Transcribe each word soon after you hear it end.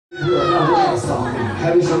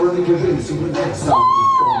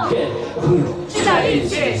去哪里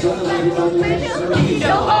去？地球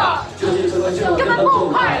啊，根本不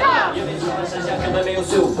快乐。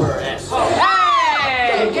哎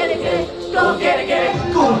 ，get it，go get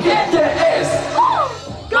it，go get that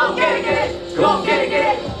ass，go get it，go get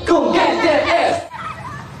it，go get that ass。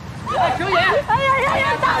可以。哎呀，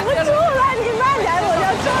挡不住了，你慢点，我要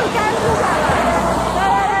撞杆子上了。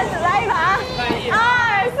来一把。2、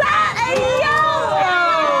3，哎呦！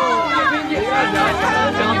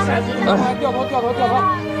掉头！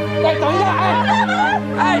哎，等一下，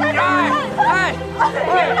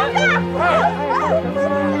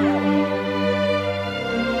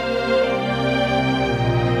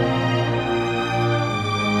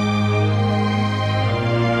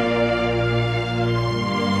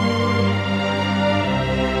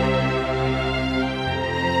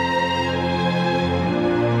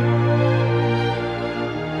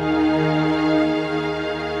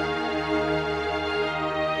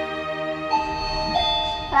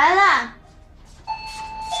来了，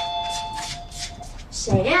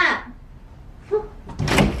谁呀？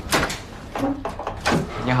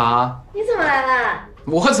你好，你怎么来了？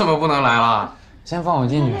我怎么不能来了？先放我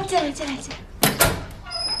进去。进来。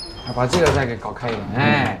把这个再给搞开一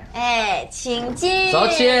点。哎，请进。走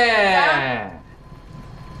起。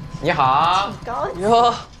你好。挺高级。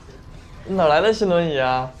哟，哪来的新轮椅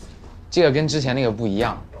啊？这个跟之前那个不一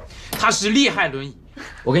样，它是厉害轮椅。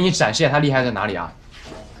我给你展示一下它厉害在哪里啊！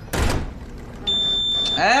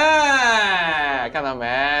哎，看到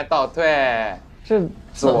没？倒退，这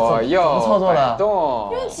左右怎么操作的？摆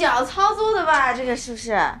动，用脚操作的吧？这个是不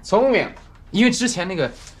是？聪明，因为之前那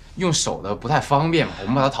个用手的不太方便嘛，我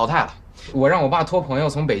们把它淘汰了。我让我爸托朋友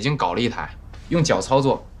从北京搞了一台，用脚操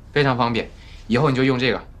作非常方便。以后你就用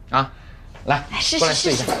这个啊，来，过来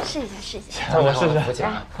试一下。我试试。扶起来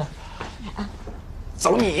啊！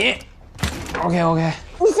走你。OK。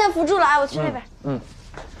你先扶住了啊，我去那边。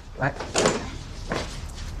来。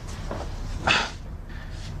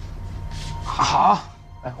好，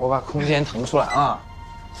来，我把空间腾出来啊！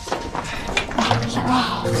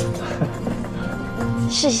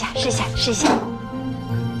试一下。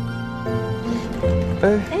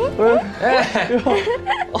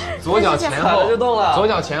左脚前后就动了，左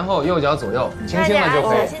脚前后，右脚左右，轻轻的就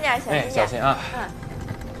可以。小心点。哎，小心啊！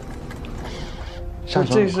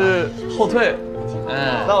这是后退，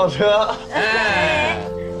倒车，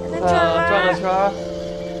转个圈。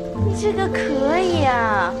你这个可以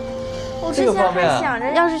啊！我之前还想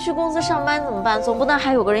着，要是去公司上班怎么办？总不能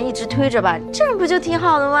还有个人一直推着吧？这样不就挺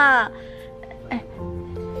好的吗？哎，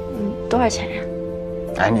多少钱呀？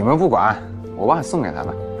哎，你们不管，我爸送给他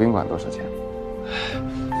的，不用管多少钱。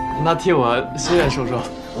那替我心愿说说。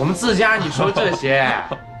我们自家你说这些，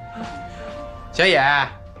小野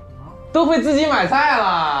都会自己买菜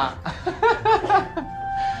了，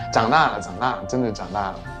长大了，真的长大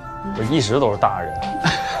了。我一直都是大人。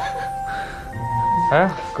哎，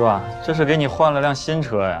哥，这是给你换了辆新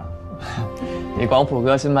车呀？你广普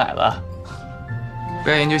哥新买的。不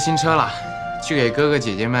要研究新车了，去给哥哥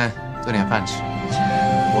姐姐们做点饭吃。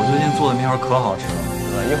我最近做的面条可好吃了，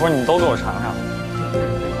一会儿你都给我尝尝。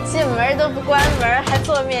进门都不关门，还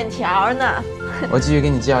做面条呢。我继续给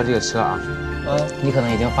你介绍这个车啊。你可能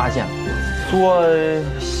已经发现了，做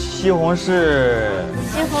西红柿、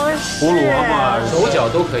胡萝卜、手脚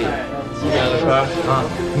都可以。几点的车啊？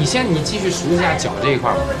你继续熟一下脚这一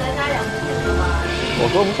块吧。我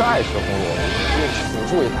哥不是爱吃胡萝卜吗？辅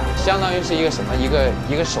助一下，相当于是一个什么？一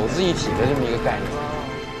个手自一体的这么一个概念。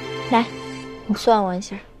来，你算我一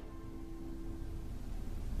下。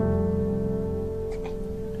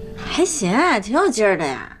还行啊，挺有劲儿的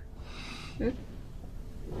呀。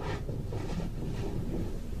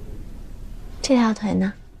这条腿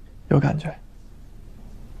呢？有感觉。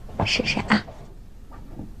试试啊。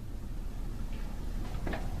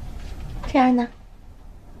这样呢？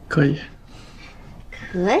可以。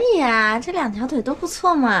可以啊，这2条腿都不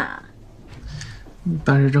错嘛。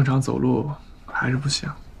但是正常走路还是不行。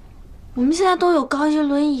我们现在都有高级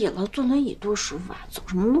轮椅了，坐轮椅多舒服啊，走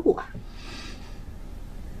什么路啊？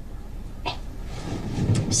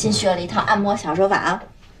新学了一套按摩小手法啊，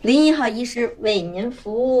林1号医师为您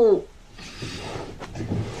服务。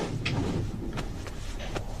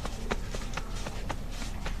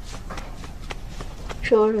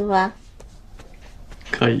舒不舒服啊？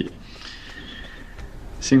可以。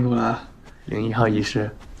辛苦了，林1号医师。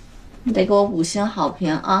你得给我5星好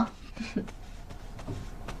评啊！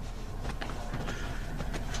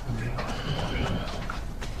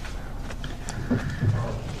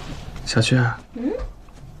小雀，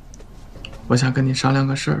我想跟你商量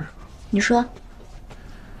个事儿。你说。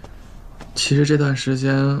其实这段时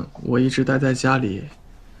间我一直待在家里，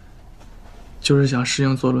就是想适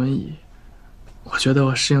应坐轮椅。我觉得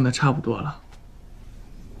我适应的差不多了。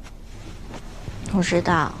我知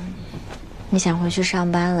道，你想回去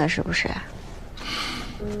上班了，是不是？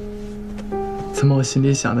怎么我心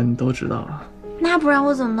里想的你都知道了？那不然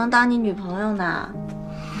我怎么能当你女朋友呢？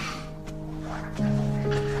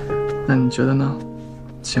那你觉得呢？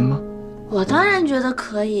行吗？我当然觉得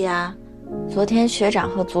可以啊。昨天学长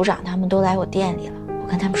和组长他们都来我店里了，我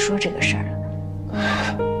跟他们说这个事儿了。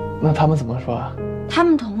那他们怎么说啊？他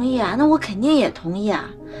们同意啊，那我肯定也同意啊。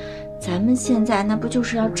咱们现在那不就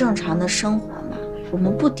是要正常的生活吗？我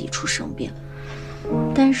们不抵触生病，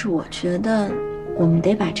但是我觉得我们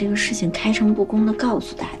得把这个事情开诚布公的告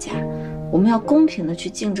诉大家，我们要公平的去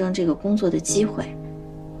竞争这个工作的机会，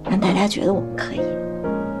让大家觉得我们可以。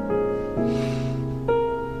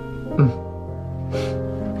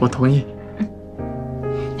我同意。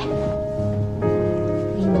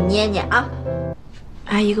给你捏捏啊。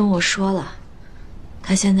阿姨跟我说了，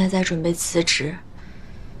她现在在准备辞职。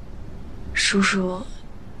叔叔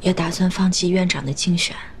也打算放弃院长的竞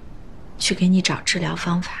选，去给你找治疗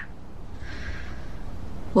方法。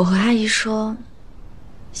我和阿姨说，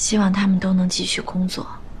希望他们都能继续工作。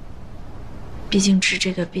毕竟治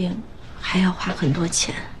这个病还要花很多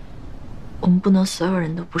钱，我们不能所有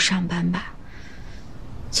人都不上班吧。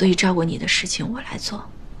所以照顾你的事情我来做。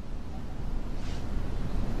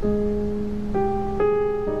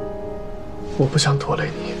我不想拖累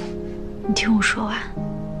你。你听我说完。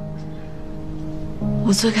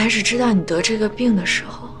我最开始知道你得这个病的时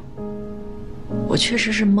候，我确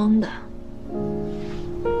实是懵的。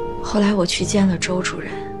后来我去见了周主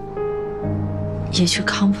任，也去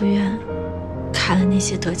康复院看了那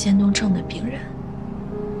些得渐冻症的病人。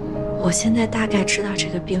我现在大概知道这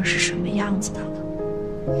个病是什么样子的了。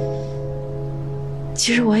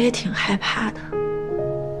其实我也挺害怕的，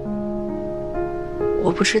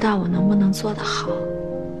我不知道我能不能做得好，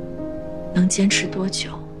能坚持多久。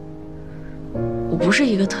我不是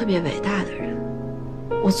一个特别伟大的人，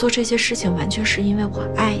我做这些事情完全是因为我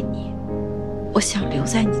爱你，我想留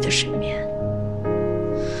在你的身边，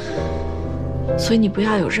所以你不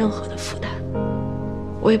要有任何的负担，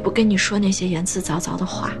我也不跟你说那些言辞凿凿的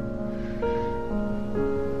话。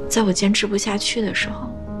在我坚持不下去的时候，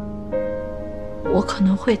我可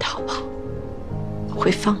能会逃跑，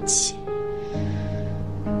会放弃，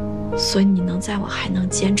所以你能在我还能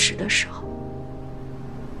坚持的时候，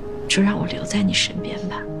就让我留在你身边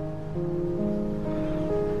吧。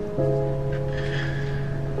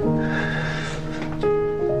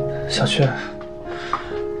小雀，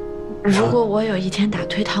如果我有一天打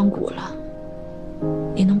退堂鼓了，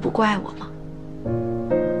你能不怪我吗？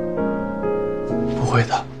不会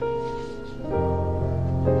的，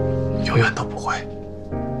永远都不会。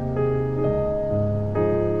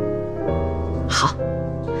好，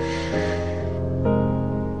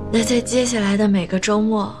那在接下来的每个周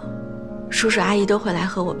末，叔叔阿姨都会来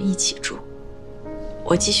和我们一起住。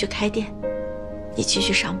我继续开店，你继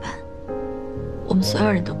续上班，我们所有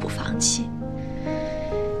人都不放弃。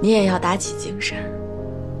你也要打起精神，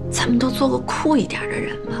咱们都做个酷一点的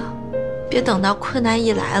人吧，别等到困难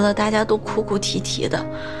一来了，大家都哭哭啼啼的，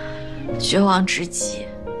绝望至极，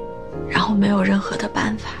然后没有任何的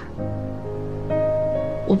办法。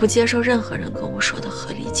我不接受任何人跟我说的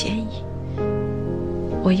合理建议，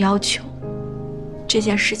我要求这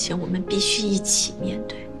件事情我们必须一起面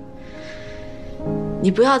对。你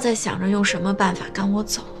不要再想着用什么办法赶我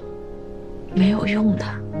走，没有用的，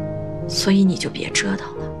所以你就别折腾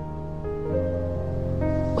了。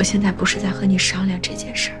我现在不是在和你商量这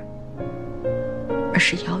件事儿，而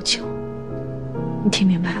是要求。你听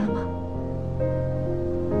明白了吗？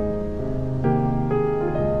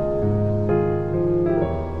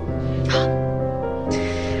好，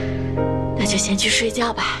那就先去睡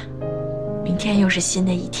觉吧。明天又是新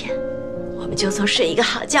的一天，我们就从睡一个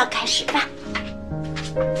好觉开始吧。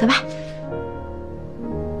走吧。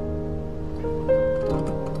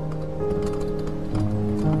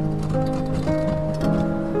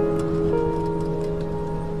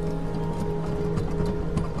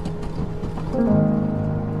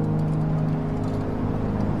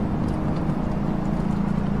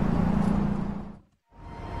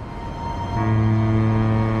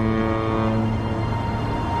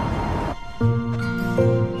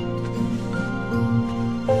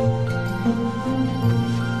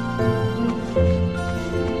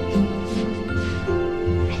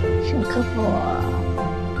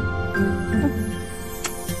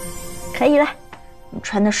可以了，你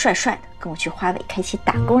穿得帅帅的，跟我去华为开启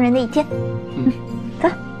打工人的一天。走，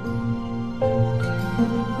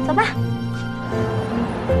走吧。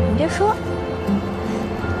你别说，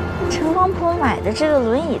陈光鹏买的这个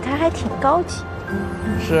轮椅，它还挺高级。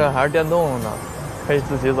是还是电动的，可以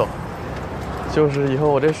自己走。就是以后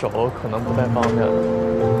我这手可能不太方便了。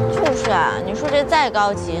就是啊，你说这再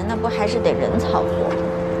高级，那不还是得人操作？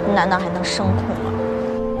难道还能声控吗？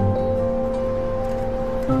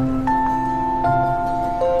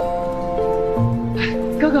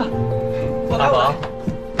哥哥，阿宝，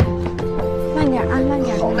慢点啊，慢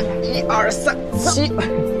点。好嘞，1、2、3、7，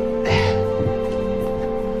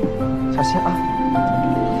小心啊！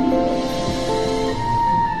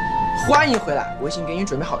欢迎回来，我已经给你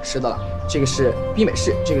准备好吃的了。这个是碧美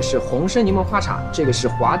式，这个是红参柠檬花茶，这个是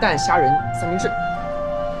滑蛋虾仁三明治，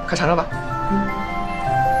快尝尝吧。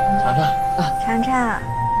尝尝啊，尝尝。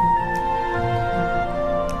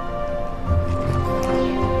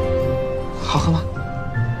好喝吗？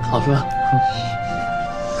好喝。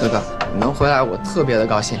哥哥，你能回来我特别的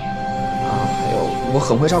高兴啊！还有，我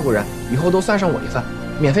很会照顾人，以后都算上我一份，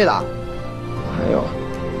免费的啊。还有，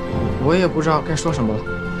我也不知道该说什么了，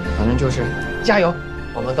反正就是加油，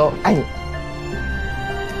我们都爱你。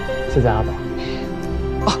谢谢阿宝。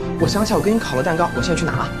哦，我想起来我给你烤了蛋糕，我现在去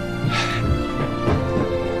拿了。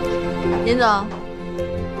林总，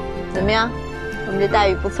怎么样？我们这待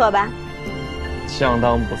遇不错吧？相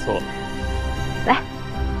当不错。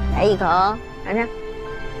来一口，尝尝。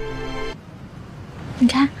你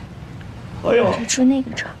看，哎呦，这住那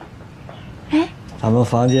个床。哎，咱们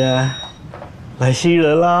房间来新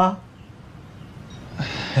人啦！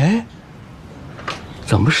哎，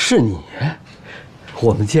怎么是你？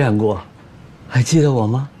我们见过，还记得我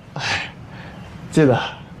吗？记得，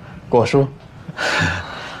果叔。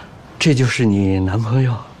这就是你男朋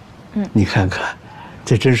友？嗯，你看看，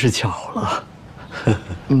这真是巧了。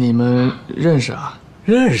你们认识啊？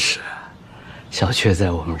认识，小雀在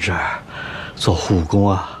我们这儿做护工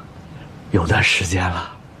啊，有段时间了，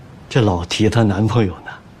这老提她男朋友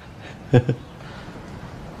呢。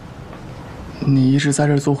你一直在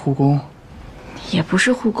这儿做护工？也不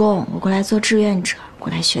是护工，我过来做志愿者，过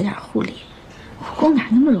来学点护理。护工哪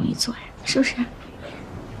那么容易做呀？是不是？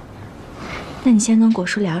那你先跟果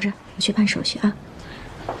叔聊着，我去办手续啊。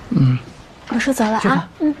嗯。果叔走了啊。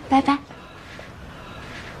嗯，拜拜。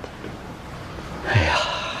哎呀，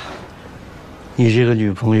你这个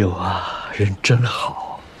女朋友啊，人真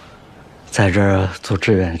好，在这儿做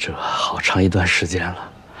志愿者好长一段时间了，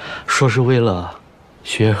说是为了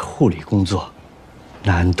学护理工作，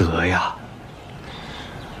难得呀。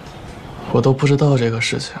我都不知道这个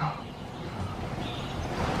事情。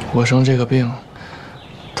我生这个病，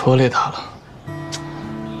拖累她了。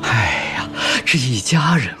哎呀，这一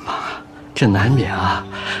家人嘛，这难免啊，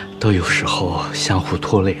都有时候相互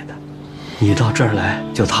拖累的。你到这儿来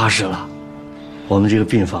就踏实了。我们这个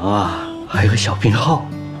病房啊，还有个小病号，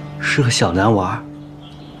是个小男娃，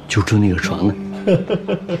就住那个床呢。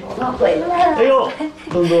我回来了。哎呦，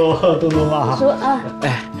东妈。叔啊。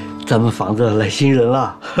哎，咱们房子来新人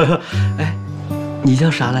了。哎，你叫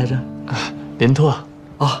啥来着？林拓。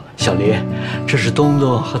哦，小林，这是东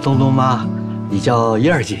东和东东妈，你叫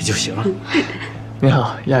燕儿姐就行了。你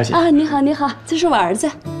好，燕儿姐。啊，你好，你好，这是我儿子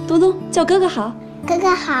东东，叫哥哥好。哥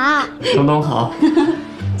哥好，东东好。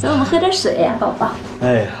走，我们喝点水呀，宝宝。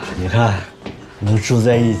哎呀，你看，能住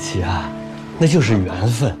在一起啊，那就是缘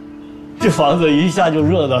分。这房子一下就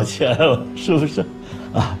热闹起来了，是不是？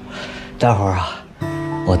啊，待会儿啊，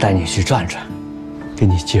我带你去转转，给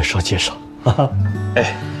你介绍介绍。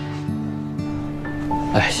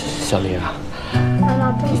哎，小林啊，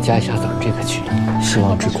你加一下咱们这个群，希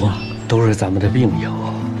望之光都是咱们的病友，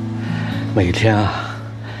每天啊，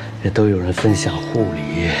也都有人分享护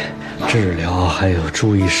理、治疗，还有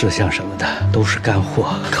注意事项什么的，都是干货，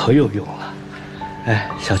可有用了。哎，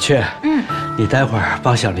小雀，你待会儿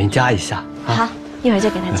帮小林加一下。好，一会儿就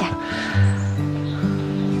给他加。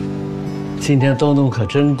今天东东可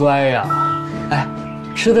真乖呀！哎，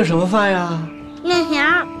吃的什么饭呀？面条。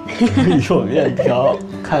哎呦，面条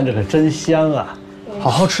看着可真香啊！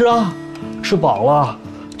好好吃啊，吃饱了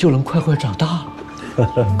就能快快长大。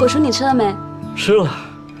果叔，你吃了没？吃了，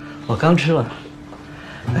我刚吃了。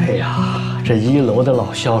哎呀，这1楼的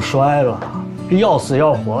老肖摔了，要死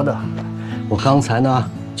要活的。我刚才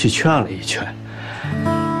呢去劝了一劝，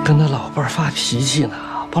跟他老伴儿发脾气呢，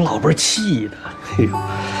把老伴儿气的。哎呦，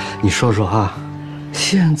你说说啊，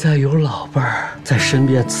现在有老伴儿在身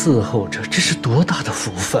边伺候着，这是多大的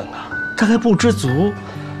福分啊！他还不知足。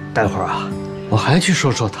待会儿啊，我还去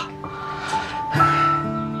说说他。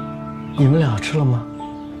你们俩吃了吗？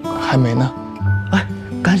还没呢。哎，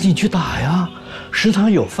赶紧去打呀！食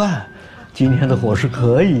堂有饭，今天的伙食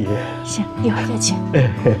可以。行，一会儿就去。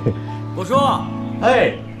哎，果叔，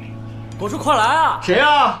哎，果叔快来啊！谁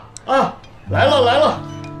呀？啊，来了来了，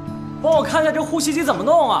帮我看一下这呼吸机怎么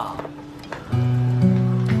弄啊？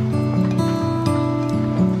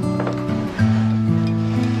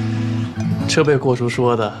这被果叔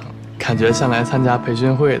说的，感觉像来参加培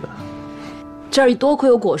训会的。这儿多亏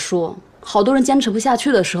有果叔，好多人坚持不下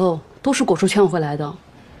去的时候，都是果叔劝回来的。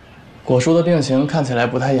果叔的病情看起来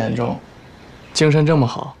不太严重，精神这么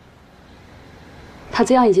好。他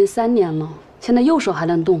这样已经3年了，现在右手还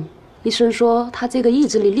能动。医生说他这个意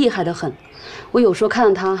志力厉害得很，我有时候看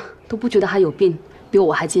着他都不觉得他有病，比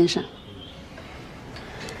我还精神。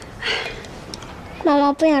妈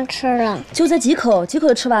妈不想吃了，就这几口，几口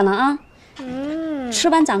就吃完了啊。吃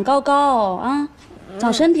完长高高啊，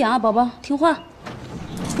长身体啊，宝宝听话。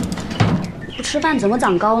不吃饭怎么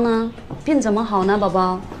长高呢？病怎么好呢，宝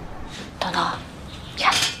宝？彤彤，你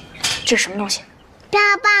看，这是什么东西？棒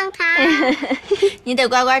棒糖。你得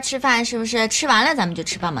乖乖吃饭，是不是？吃完了咱们就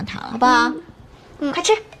吃棒棒糖了，好不好？快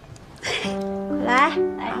吃。来，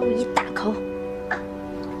一大口。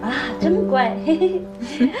啊，真乖，嘿嘿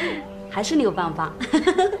嘿，还是你有棒棒。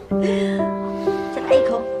再来一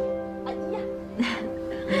口。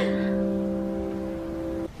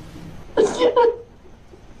哎呀，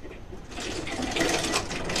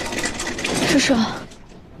叔叔，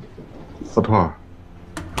小兔儿，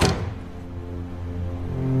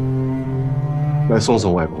来送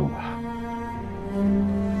送外公吧。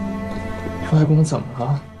外公怎么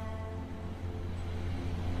了？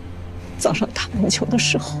早上打篮球的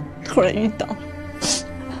时候突然晕倒了，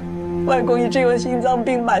外公一直有心脏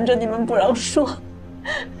病瞒着你们不让说，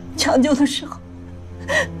抢救的时候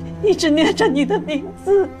一直念着你的名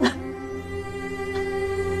字。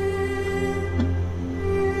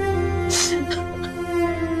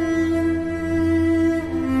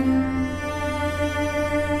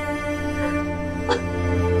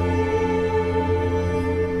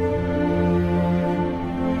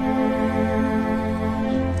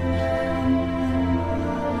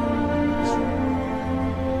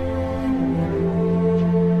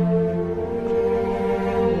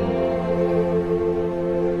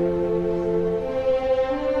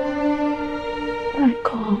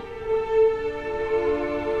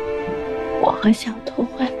和小兔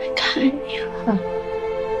回来看你了，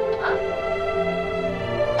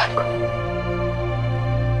外公。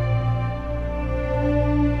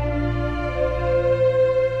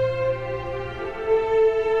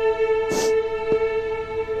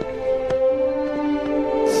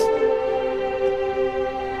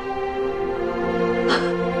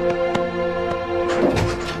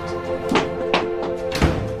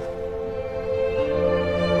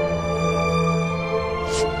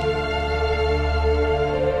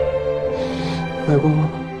外公，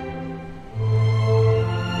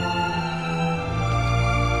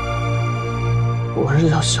我是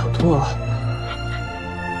叫小兔啊。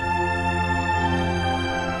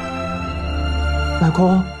外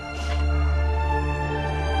公，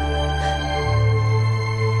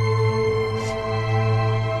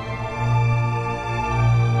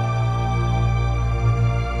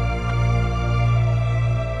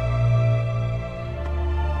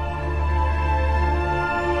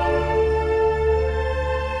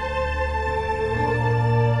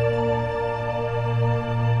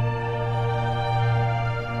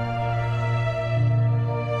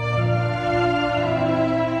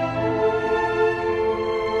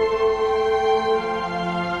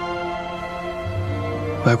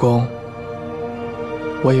外公，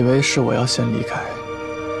我以为是我要先离开。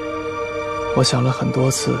我想了很多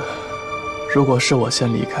次，如果是我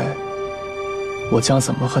先离开，我将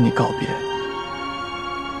怎么和你告别？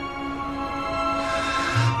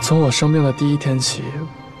从我生病的第一天起，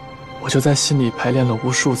我就在心里排练了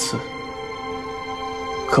无数次。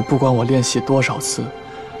可不管我练习多少次，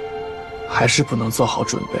还是不能做好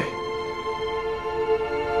准备。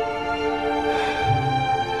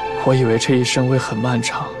我以为这一生会很漫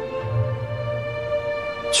长，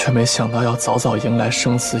却没想到要早早迎来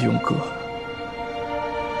生死永隔。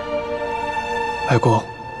外公，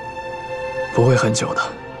不会很久的，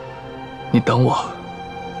你等我，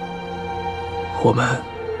我们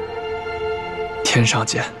天上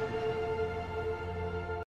见。